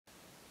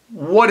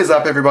What is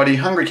up everybody,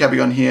 Hungry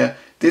Kabigon here.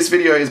 This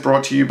video is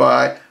brought to you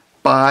by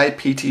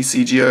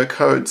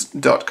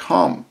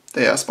buyptcgocodes.com.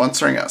 They are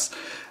sponsoring us.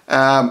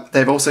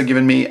 They've also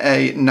given me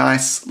a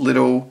nice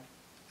little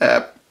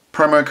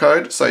promo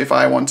code, so if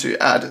I want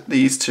to add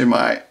these to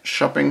my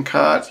shopping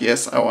cart,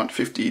 yes, I want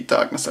 50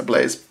 Darkness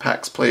Ablaze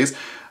packs please.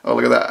 Oh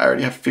look at that, I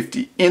already have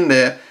 50 in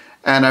there,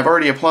 and I've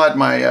already applied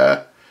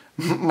my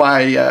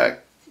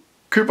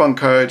coupon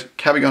code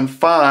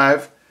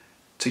Kabigon5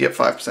 to get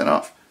 5%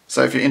 off.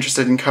 So if you're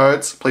interested in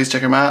codes, please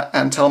check them out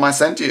and tell them I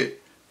sent you.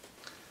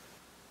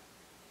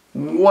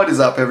 What is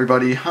up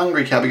everybody,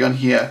 Hungry Kabigon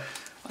here.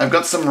 I've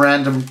got some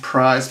random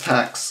prize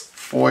packs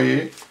for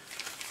you.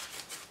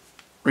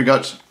 We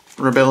got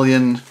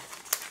Rebellion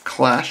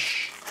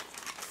Clash,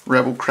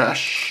 Rebel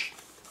Clash,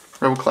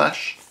 I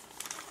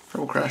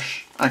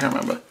can't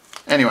remember.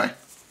 Anyway,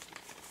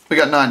 we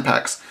got 9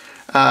 packs.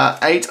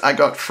 8 I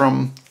got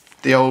from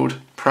the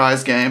old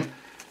prize game.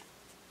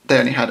 They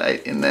only had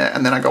 8 in there,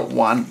 and then I got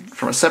 1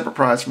 from a separate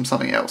prize from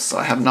something else, so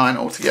I have 9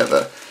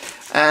 altogether.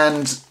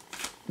 And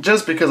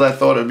just because I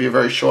thought it would be a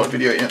very short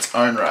video in its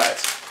own right,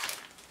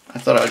 I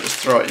thought I would just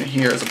throw it in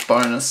here as a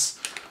bonus.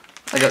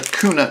 I got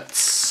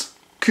Coonuts,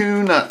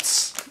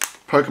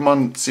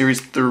 Pokemon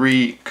Series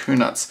 3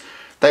 Coonuts.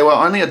 They were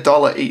only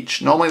 $1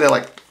 each. Normally they're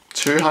like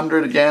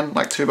 200 yen,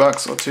 like $2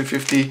 or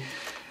 250.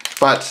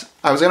 But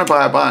I was gonna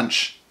buy a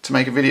bunch to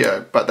make a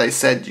video, but they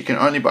said you can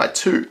only buy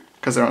 2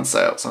 because they're on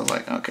sale. So I was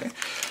like, okay.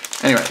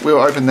 Anyway, we'll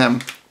open them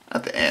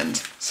at the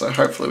end. So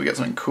hopefully we get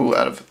something cool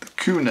out of the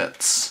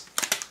Coonuts.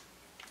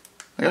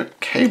 They got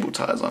cable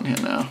ties on here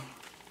now.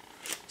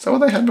 Is that what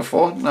they had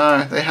before?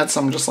 No, they had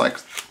some just like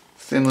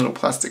thin little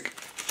plastic.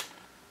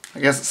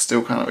 I guess it's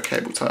still kind of a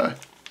cable tie.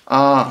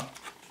 Oh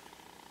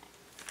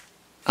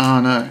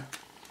no.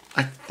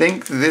 I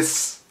think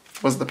this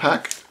was the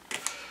pack.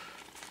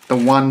 The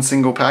one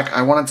single pack.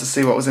 I wanted to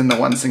see what was in the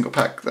one single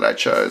pack that I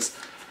chose.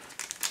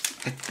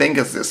 I think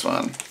it's this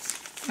one.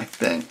 I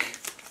think.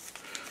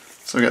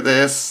 So we got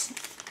this.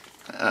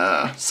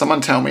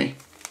 Someone tell me.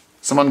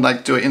 Someone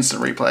like do an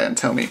instant replay and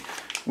tell me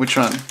which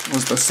one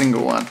was the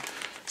single one.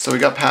 So we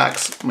got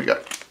packs. And we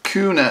got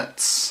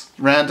Coonuts.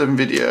 Random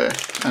video.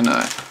 I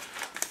know.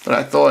 But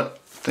I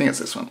think it's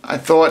this one. I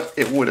thought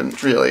it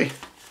wouldn't really.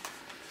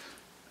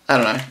 I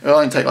don't know. It'll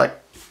only take like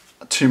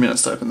 2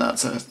 minutes to open that,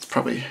 so it's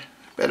probably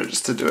better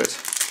just to do it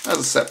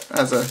as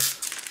a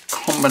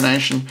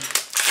combination.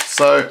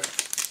 So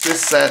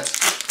this set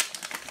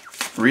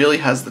really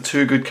has the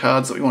 2 good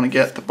cards that we want to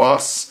get, the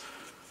Boss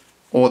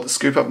or the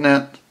Scoop Up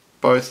Net,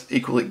 both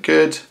equally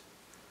good.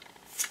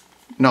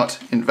 Not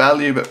in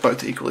value, but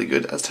both equally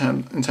good in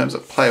terms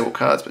of playable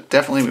cards, but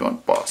definitely we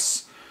want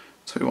Boss.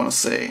 So we want to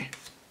see.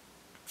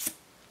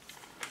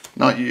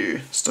 Not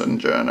you,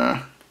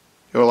 Stunjourner.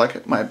 You're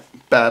like my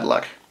bad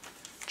luck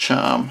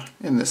charm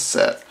in this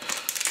set.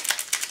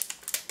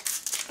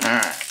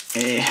 Alright,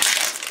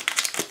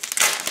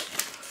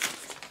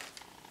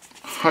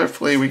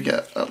 hopefully we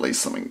get at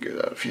least something good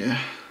out of here.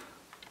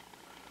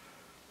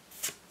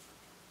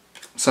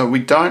 So we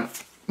don't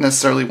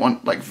necessarily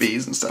want like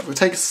V's and stuff. We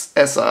take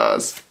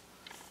SRs.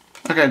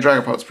 Okay,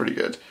 Dragapult's pretty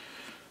good.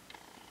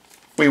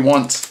 We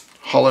want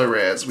Holo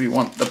Rares. We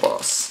want the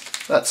Boss.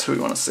 That's who we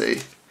want to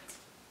see.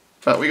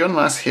 But we got a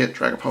nice hit.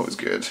 Dragapult is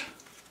good.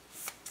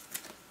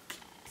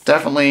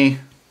 Definitely,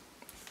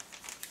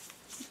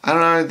 I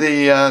don't know,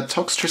 the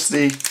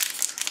Toxtricity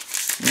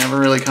never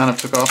really kind of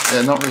took off.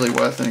 They're not really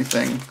worth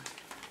anything.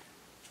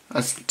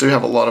 I do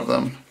have a lot of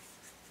them.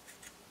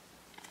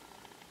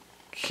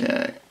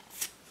 Okay.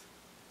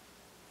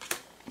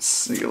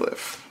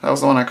 Sealith. That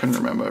was the one I couldn't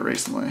remember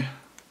recently.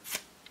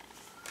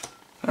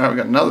 Alright, we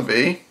got another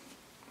V.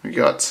 We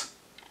got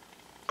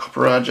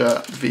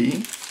Copperaja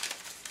V.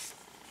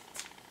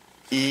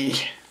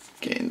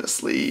 Get in the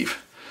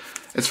sleeve.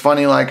 It's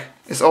funny, like,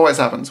 this always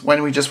happens.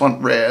 When we just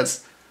want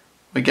rares,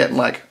 we get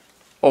like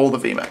all the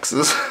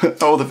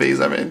VMAXs. All the Vs,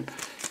 I mean.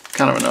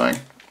 Kind of annoying.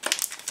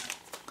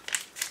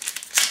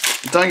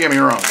 Don't get me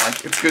wrong,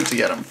 like, it's good to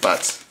get them,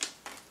 but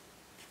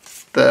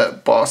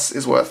the Boss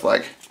is worth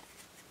like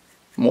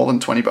more than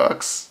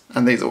 $20,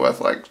 and these are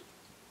worth like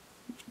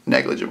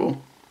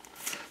negligible.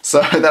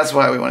 So that's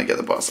why we want to get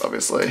the Boss,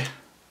 obviously.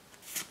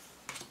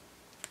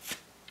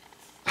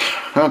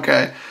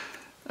 Okay,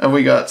 and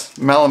we got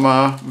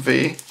Malamar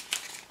V.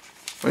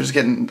 We're just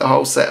getting the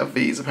whole set of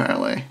Vs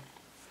apparently.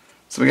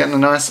 So we're getting a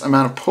nice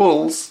amount of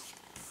pulls.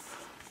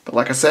 But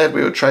like I said,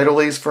 we would trade all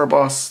these for a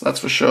Boss, that's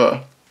for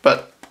sure.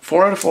 But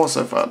 4 out of 4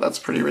 so far, that's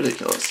pretty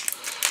ridiculous.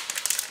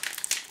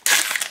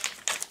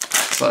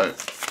 So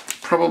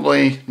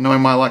probably,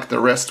 knowing my luck, the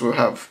rest will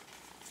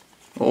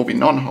all be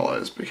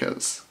non-holos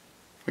because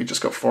we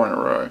just got 4 in a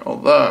row.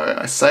 Although,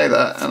 I say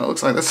that and it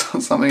looks like there's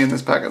something in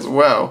this pack as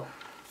well.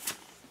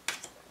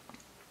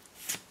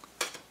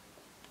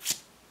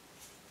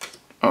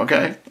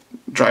 Okay,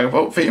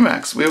 Dragapult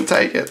VMAX, we'll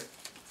take it.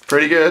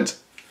 Pretty good.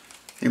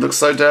 He looks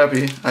so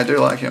derpy, I do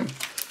like him.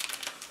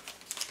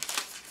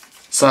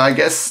 So I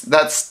guess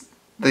that's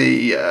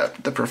the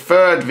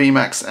preferred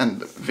VMAX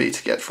and V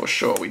to get for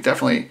sure. We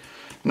definitely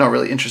not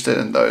really interested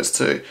in those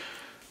two.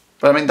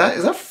 But I mean,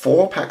 is that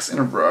 4 packs in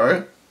a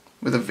row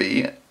with a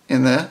V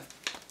in there?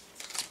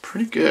 It's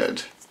pretty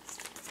good.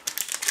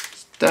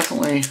 It's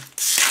definitely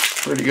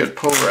pretty good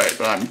pull rate,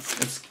 but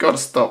it's got to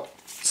stop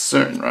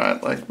soon,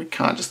 right? Like, we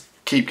can't just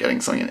keep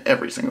getting something in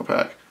every single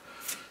pack.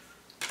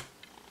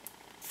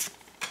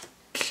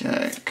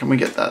 Okay, can we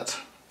get that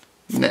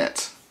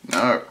net?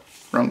 No,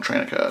 wrong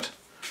trainer card.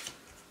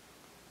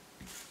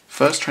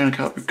 First trainer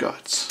card we've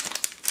got.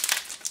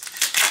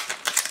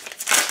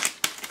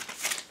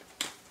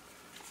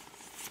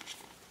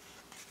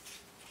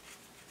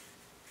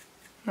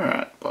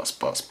 Alright, boss.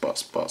 Let's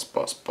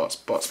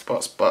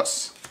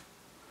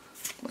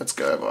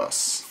go,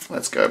 boss.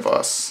 Let's go,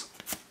 boss.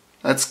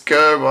 Let's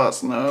go,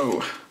 boss.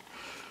 No.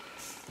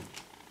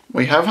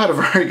 We have had a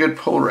very good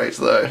pull rate,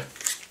 though.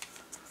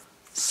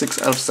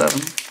 6 out of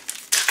 7.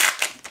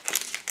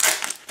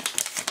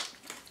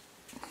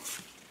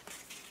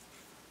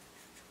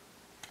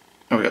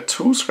 Oh, we got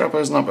Tool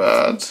Scrappers, not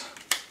bad.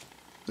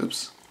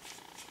 Oops.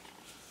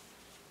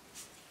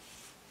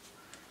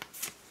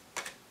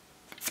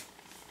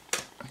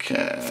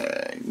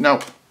 Okay,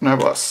 nope, no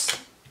boss.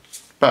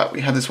 But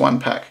we have this one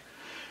pack,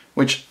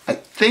 which I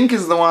think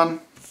is the one.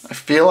 I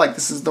feel like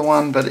this is the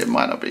one, but it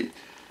might not be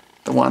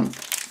the one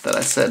that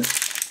I said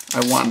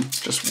I won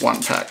just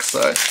one pack.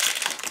 So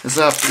this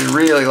will have to be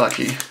really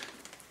lucky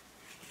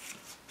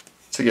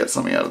to get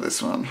something out of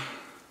this one.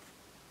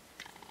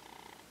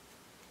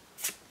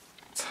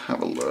 Let's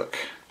have a look.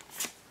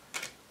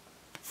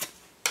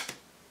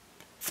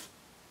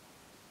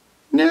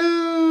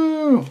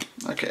 No!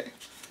 Okay.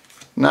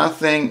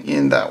 Nothing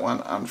in that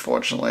one,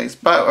 unfortunately.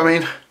 But, I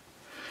mean, it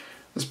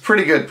was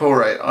pretty good pull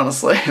rate,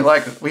 honestly.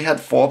 Like, we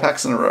had 4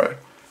 packs in a row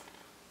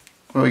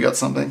where we got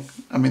something.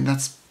 I mean,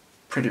 that's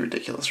pretty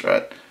ridiculous,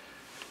 right?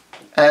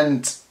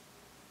 And,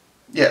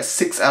 yeah,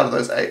 6 out of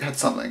those 8 had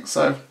something.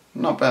 So,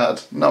 not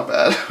bad. Not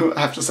bad,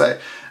 I have to say.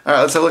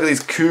 Alright, let's have a look at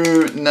these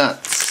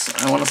Coonuts.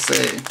 I want to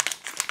see.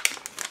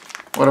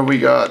 What have we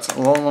got?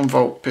 Long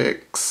Volt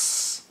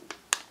picks.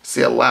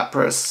 See a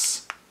Lapras.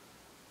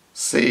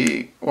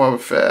 See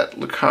Wobbuffet,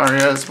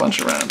 Lucario's, a bunch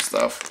of random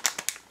stuff.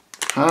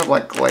 Kind of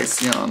like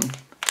Glaceon.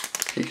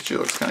 Pikachu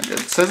looks kind of good.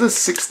 So there's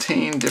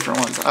 16 different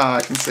ones. Ah,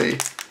 I can see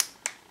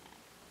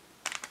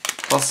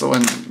Fossil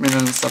and Minute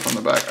and stuff on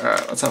the back.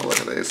 Alright, let's have a look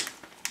at these.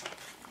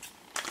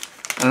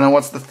 I don't know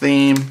what's the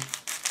theme.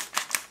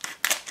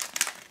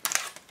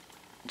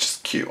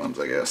 Just cute ones,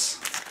 I guess.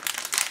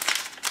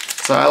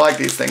 So I like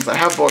these things. I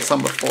have bought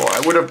some before. I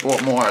would have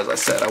bought more, as I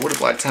said. I would have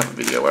liked to have a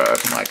video where I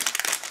open like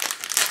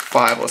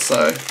 5 or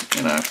so,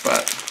 you know,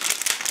 but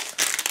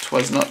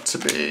 'twas not to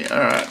be.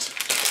 Alright.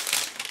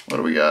 What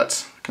do we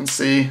got? I can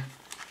see.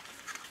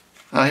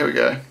 Ah, here we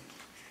go.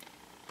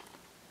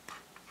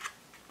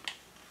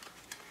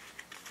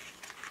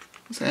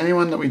 Is there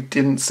anyone that we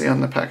didn't see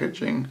on the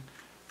packaging?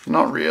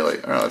 Not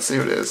really. Alright, let's see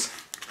who it is.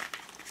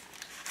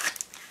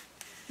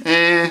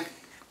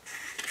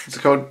 It's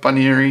called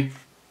Bunnery.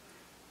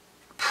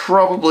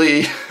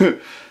 Probably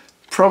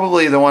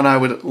probably the one I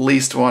would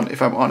least want,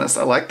 if I'm honest.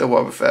 I like the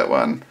Wobbuffet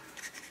one.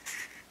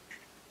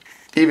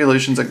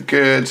 Evolutions are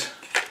good.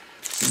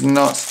 This is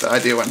not the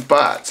ideal one,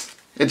 but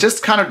it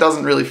just kind of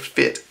doesn't really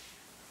fit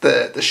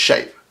the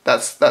shape.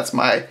 That's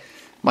my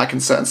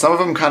concern. Some of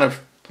them kind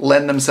of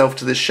lend themselves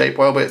to this shape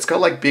well, but it's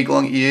got like big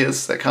long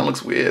ears. That kind of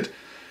looks weird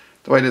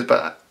the way it is,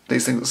 but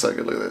these things are so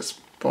good. Look at this.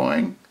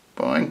 Boing,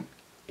 boing.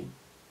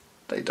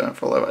 They don't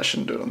follow. I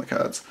shouldn't do it on the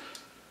cards.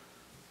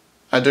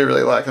 I do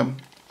really like them.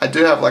 I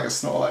do have like a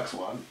Snorlax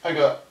one.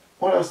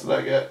 What else did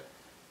I get?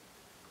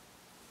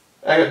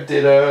 I got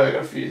Ditto, I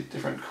got a few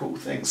different cool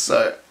things.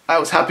 So I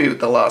was happy with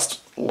the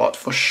last lot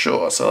for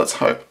sure. So let's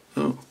hope.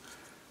 Ooh.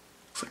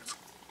 Looks like it's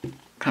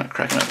kind of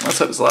cracking open. Let's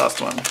hope this last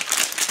one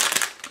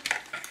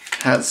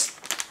has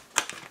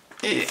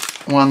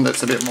one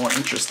that's a bit more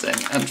interesting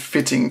and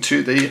fitting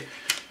to the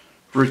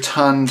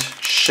rotund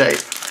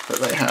shape that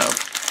they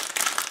have.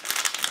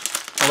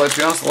 Although to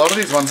be honest, a lot of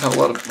these ones have a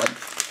lot of like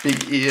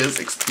big ears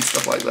and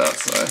stuff like that,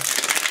 so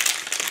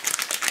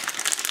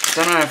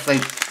I don't know if they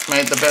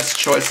made the best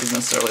choices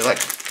necessarily. Like,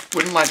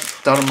 wouldn't like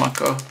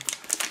Darumaka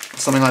or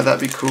something like that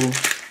be cool?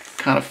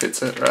 Kind of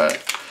fits it,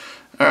 right?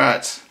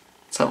 Alright,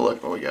 let's have a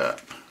look what we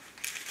got.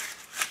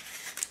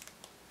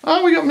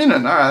 Oh, we got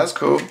Minun. Alright, that's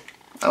cool.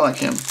 I like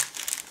him.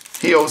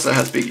 He also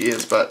has big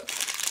ears, but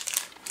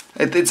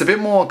it's a bit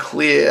more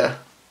clear,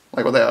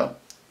 like what they are.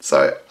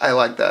 So I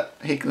like that.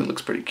 He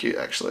looks pretty cute,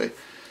 actually.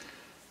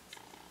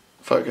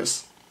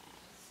 Focus.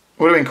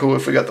 Would have been cool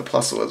if we got the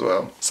Plusle as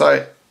well.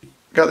 So,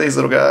 got these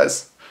little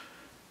guys.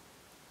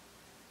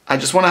 I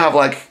just want to have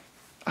like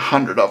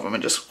 100 of them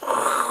and just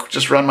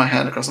run my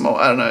hand across them all.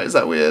 I don't know, is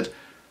that weird?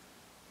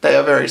 They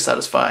are very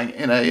satisfying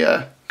in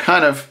a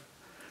kind of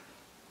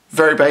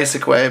very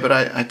basic way, but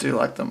I do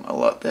like them a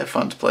lot. They're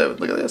fun to play with.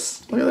 Look at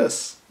this. Look at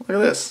this. Look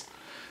at this.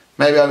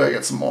 Maybe I'll go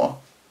get some more.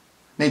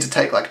 Need to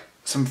take like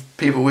some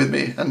people with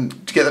me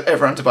and get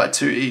everyone to buy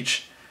 2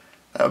 each.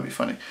 That would be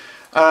funny.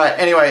 Alright,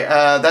 anyway,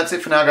 that's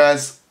it for now,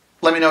 guys.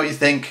 Let me know what you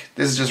think.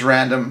 This is just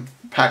random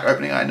pack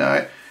opening, I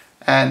know.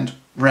 And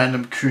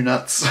random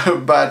Coonuts.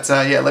 But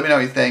yeah, let me know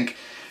what you think.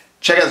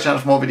 Check out the channel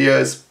for more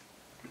videos.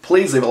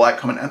 Please leave a like,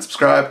 comment, and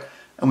subscribe,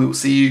 and we will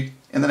see you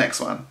in the next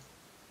one.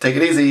 Take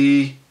it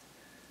easy.